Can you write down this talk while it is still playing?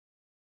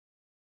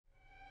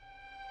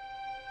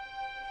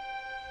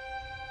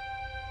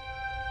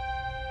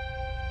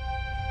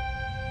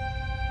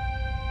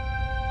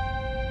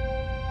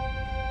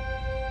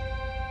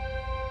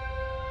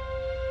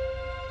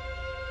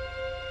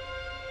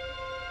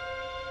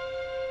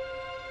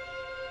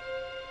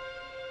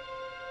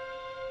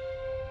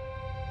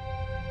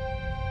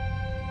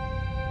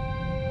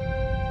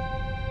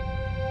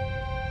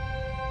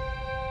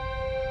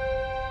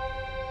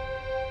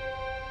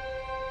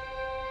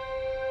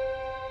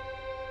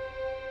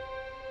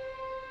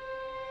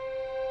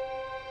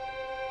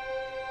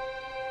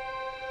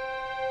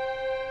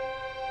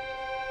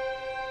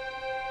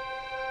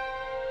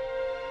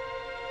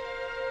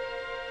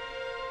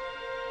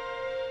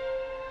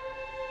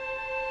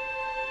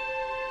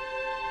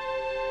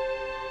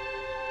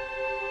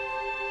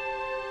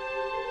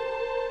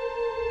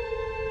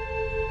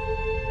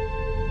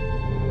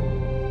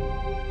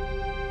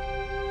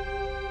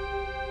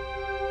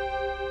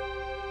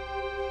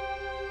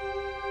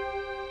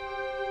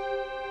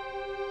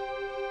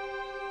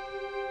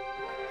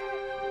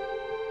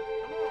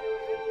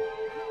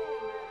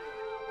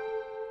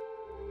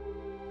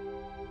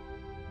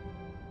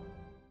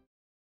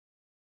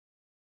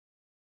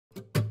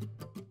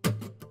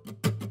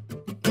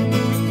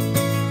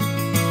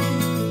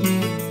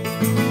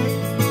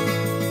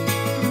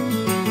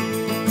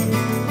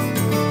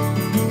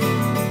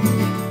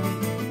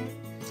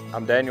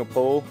I'm Daniel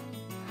Poole.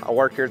 I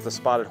work here at the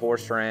Spotted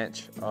Horse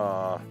Ranch.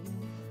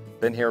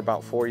 Been here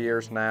about 4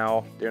 years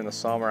now. During the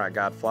summer, I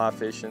guide fly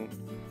fishing.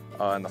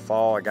 In the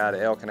fall, I guide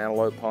elk and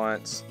antelope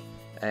hunts.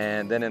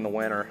 And then in the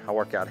winter, I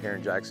work out here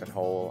in Jackson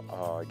Hole,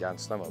 guiding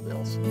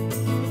snowmobiles.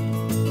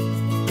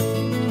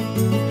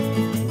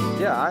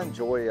 Yeah, I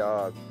enjoy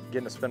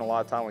getting to spend a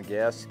lot of time with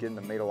guests, getting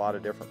to meet a lot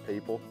of different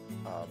people.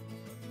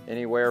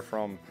 Anywhere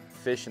from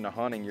fishing to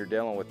hunting, you're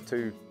dealing with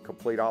two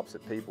complete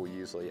opposite people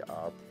usually.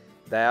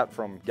 That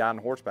from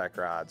guiding horseback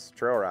rides,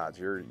 trail rides,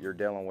 you're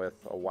dealing with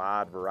a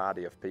wide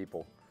variety of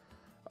people.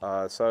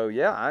 So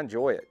yeah, I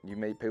enjoy it. You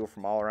meet people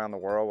from all around the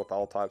world with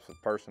all types of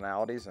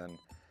personalities, and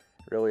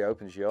it really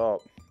opens you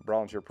up,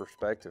 broadens your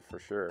perspective for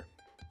sure.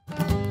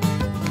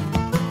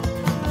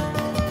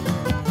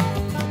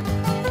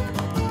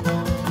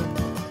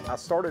 I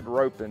started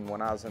roping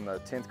when I was in the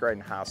 10th grade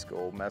in high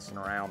school, messing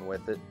around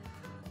with it.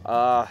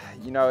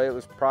 You know, it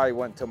was probably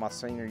wasn't until my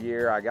senior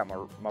year. I got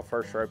my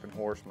first roping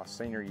horse my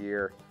senior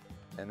year.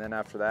 And then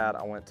after that,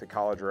 I went to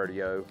college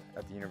rodeo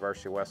at the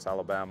University of West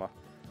Alabama.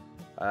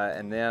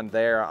 And then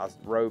there I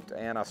roped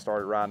and I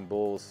started riding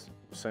bulls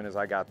as soon as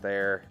I got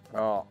there.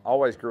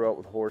 Always grew up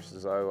with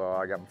horses though.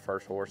 I got my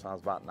first horse when I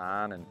was about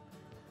 9, and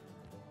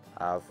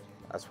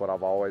that's what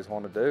I've always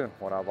wanted to do,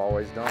 what I've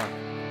always done.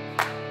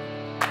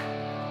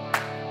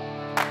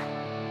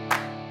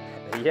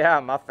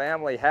 Yeah, my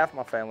family, half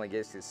my family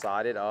gets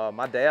excited.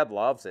 My dad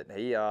loves it.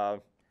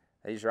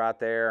 He's right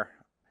there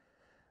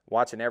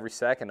watching every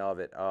second of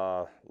it,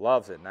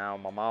 loves it. Now,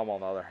 my mom,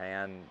 on the other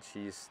hand,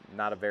 she's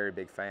not a very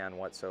big fan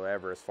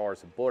whatsoever as far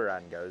as the bull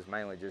riding goes,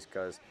 mainly just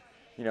because,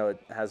 you know,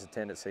 it has a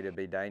tendency to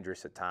be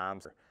dangerous at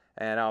times.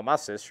 And my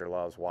sister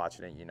loves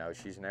watching it. You know,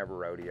 she's never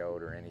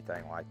rodeoed or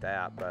anything like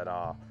that,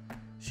 but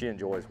she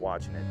enjoys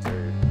watching it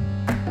too.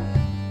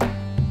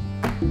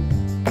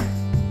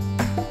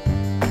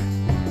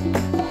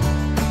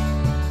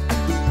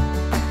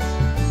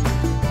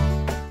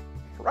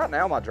 Right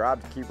now, my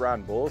drive to keep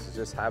riding bulls is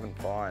just having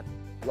fun.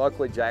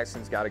 Luckily,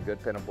 Jackson's got a good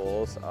pen of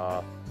bulls.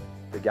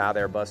 The guy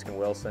there, Buskin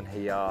Wilson,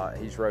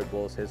 he's rode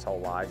bulls his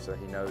whole life, so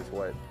he knows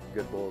what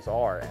good bulls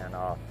are. And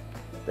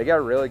they got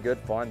a really good,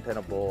 fun pen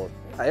of bulls.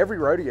 Every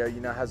rodeo,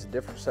 you know, has a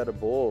different set of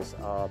bulls.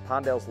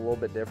 Pinedale's a little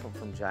bit different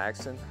from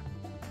Jackson.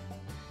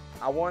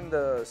 I won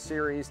the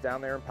series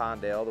down there in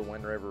Pinedale, the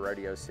Wind River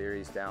Rodeo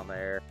Series down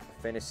there.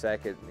 I finished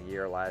second in the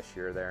year last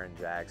year there in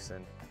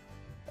Jackson.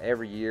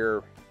 Every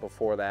year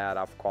before that,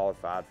 I've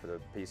qualified for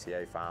the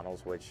PCA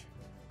finals, which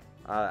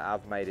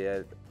I've made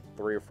it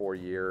 3 or 4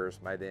 years,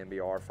 made the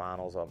NBR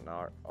finals up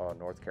in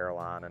North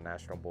Carolina,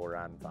 National Bull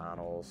Riding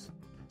finals.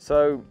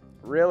 So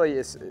really,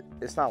 it's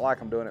not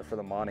like I'm doing it for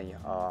the money.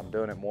 I'm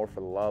doing it more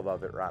for the love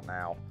of it right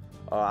now.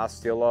 I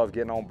still love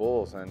getting on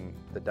bulls, and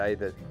the day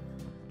that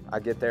I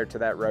get there to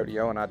that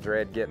rodeo and I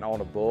dread getting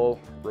on a bull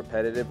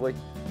repetitively,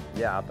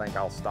 yeah, I think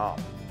I'll stop.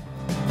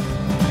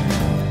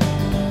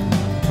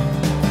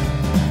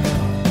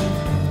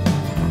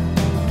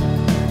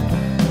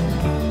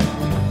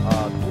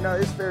 You know,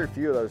 it's very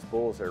few of those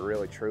bulls that are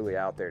really truly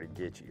out there to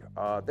get you.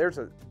 There's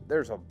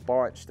a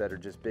bunch that are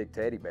just big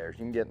teddy bears.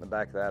 You can get in the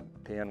back of that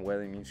pen with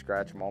them, you can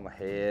scratch them on the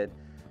head.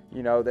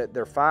 You know, that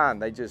they're fine.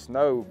 They just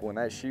know when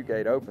that shoe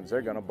gate opens,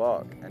 they're gonna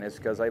buck, and it's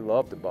because they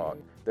love to buck.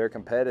 They're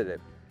competitive.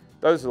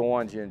 Those are the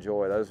ones you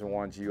enjoy. Those are the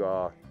ones you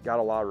got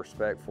a lot of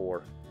respect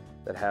for,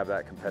 that have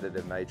that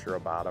competitive nature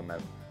about them,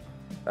 and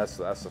that's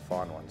the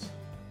fun ones.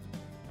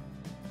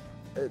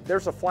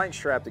 There's a flank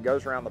strap that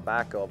goes around the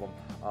back of them.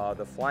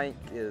 The flank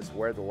is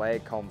where the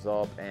leg comes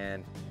up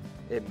and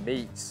it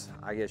meets,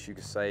 I guess you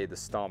could say, the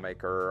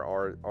stomach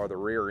or the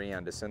rear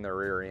end. It's in the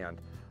rear end.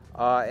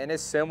 And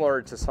it's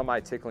similar to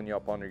somebody tickling you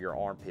up under your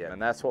armpit,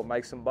 and that's what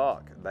makes them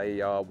buck.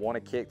 They want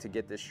to kick to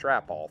get this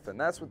strap off, and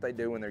that's what they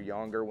do when they're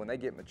younger. When they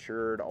get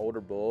matured,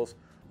 older bulls,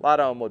 a lot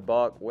of them would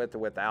buck with or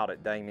without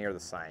it dang near the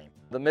same.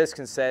 The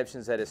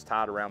misconceptions that it's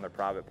tied around their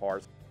private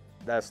parts,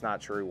 that's not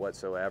true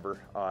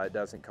whatsoever. It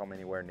doesn't come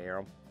anywhere near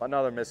them.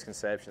 Another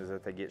misconception is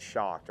that they get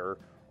shocked or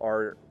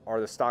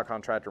the stock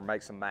contractor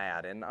makes them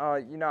mad. And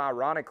you know,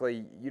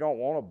 ironically, you don't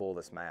want a bull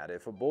that's mad.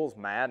 If a bull's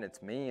mad and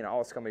it's mean, all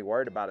it's gonna be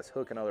worried about is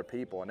hooking other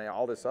people and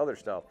all this other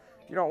stuff.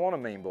 You don't want a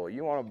mean bull.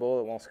 You want a bull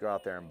that wants to go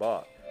out there and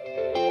buck.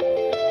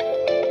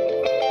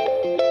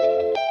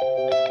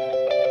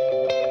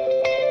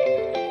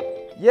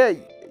 Yeah,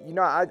 you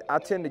know, I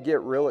tend to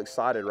get real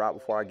excited right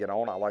before I get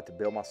on. I like to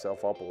build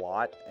myself up a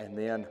lot, and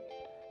then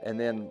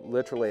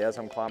literally as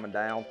I'm climbing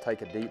down,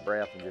 take a deep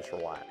breath and just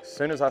relax. As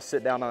soon as I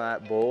sit down on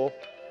that bull,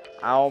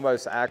 I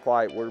almost act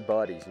like we're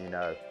buddies, you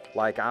know.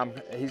 Like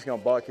he's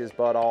gonna buck his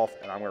butt off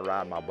and I'm gonna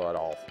ride my butt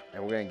off.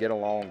 And we're gonna get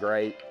along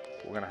great.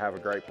 We're gonna have a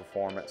great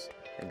performance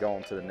and go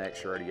on to the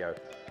next rodeo.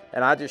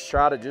 And I just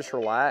try to just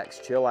relax,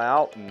 chill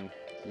out, and,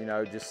 you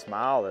know, just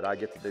smile that I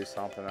get to do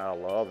something that I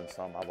love and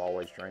something I've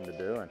always dreamed of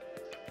doing.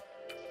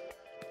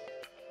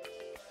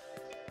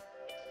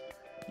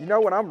 You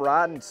know, when I'm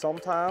riding,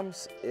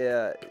 sometimes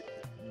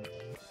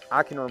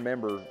I can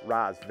remember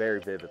rides very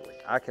vividly.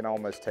 I can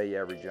almost tell you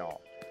every jump.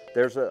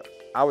 There's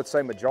I would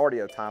say majority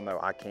of the time though,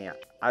 I can't.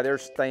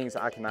 There's things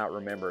I cannot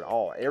remember at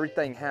all.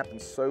 Everything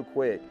happens so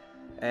quick,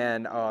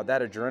 and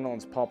that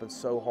adrenaline's pumping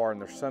so hard,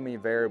 and there's so many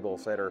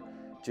variables that are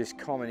just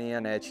coming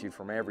in at you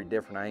from every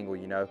different angle,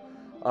 you know.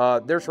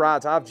 There's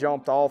rides I've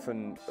jumped off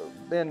and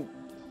been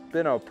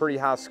a pretty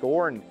high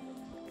score, and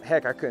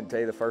heck, I couldn't tell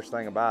you the first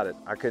thing about it.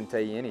 I couldn't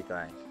tell you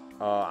anything.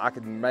 I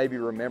could maybe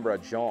remember a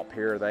jump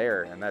here or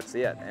there, and that's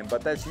it.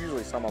 But that's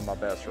usually some of my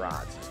best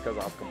rides, just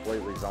because I've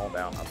completely zoned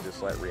out and I've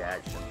just let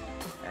reaction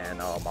and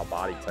my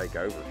body take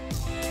over.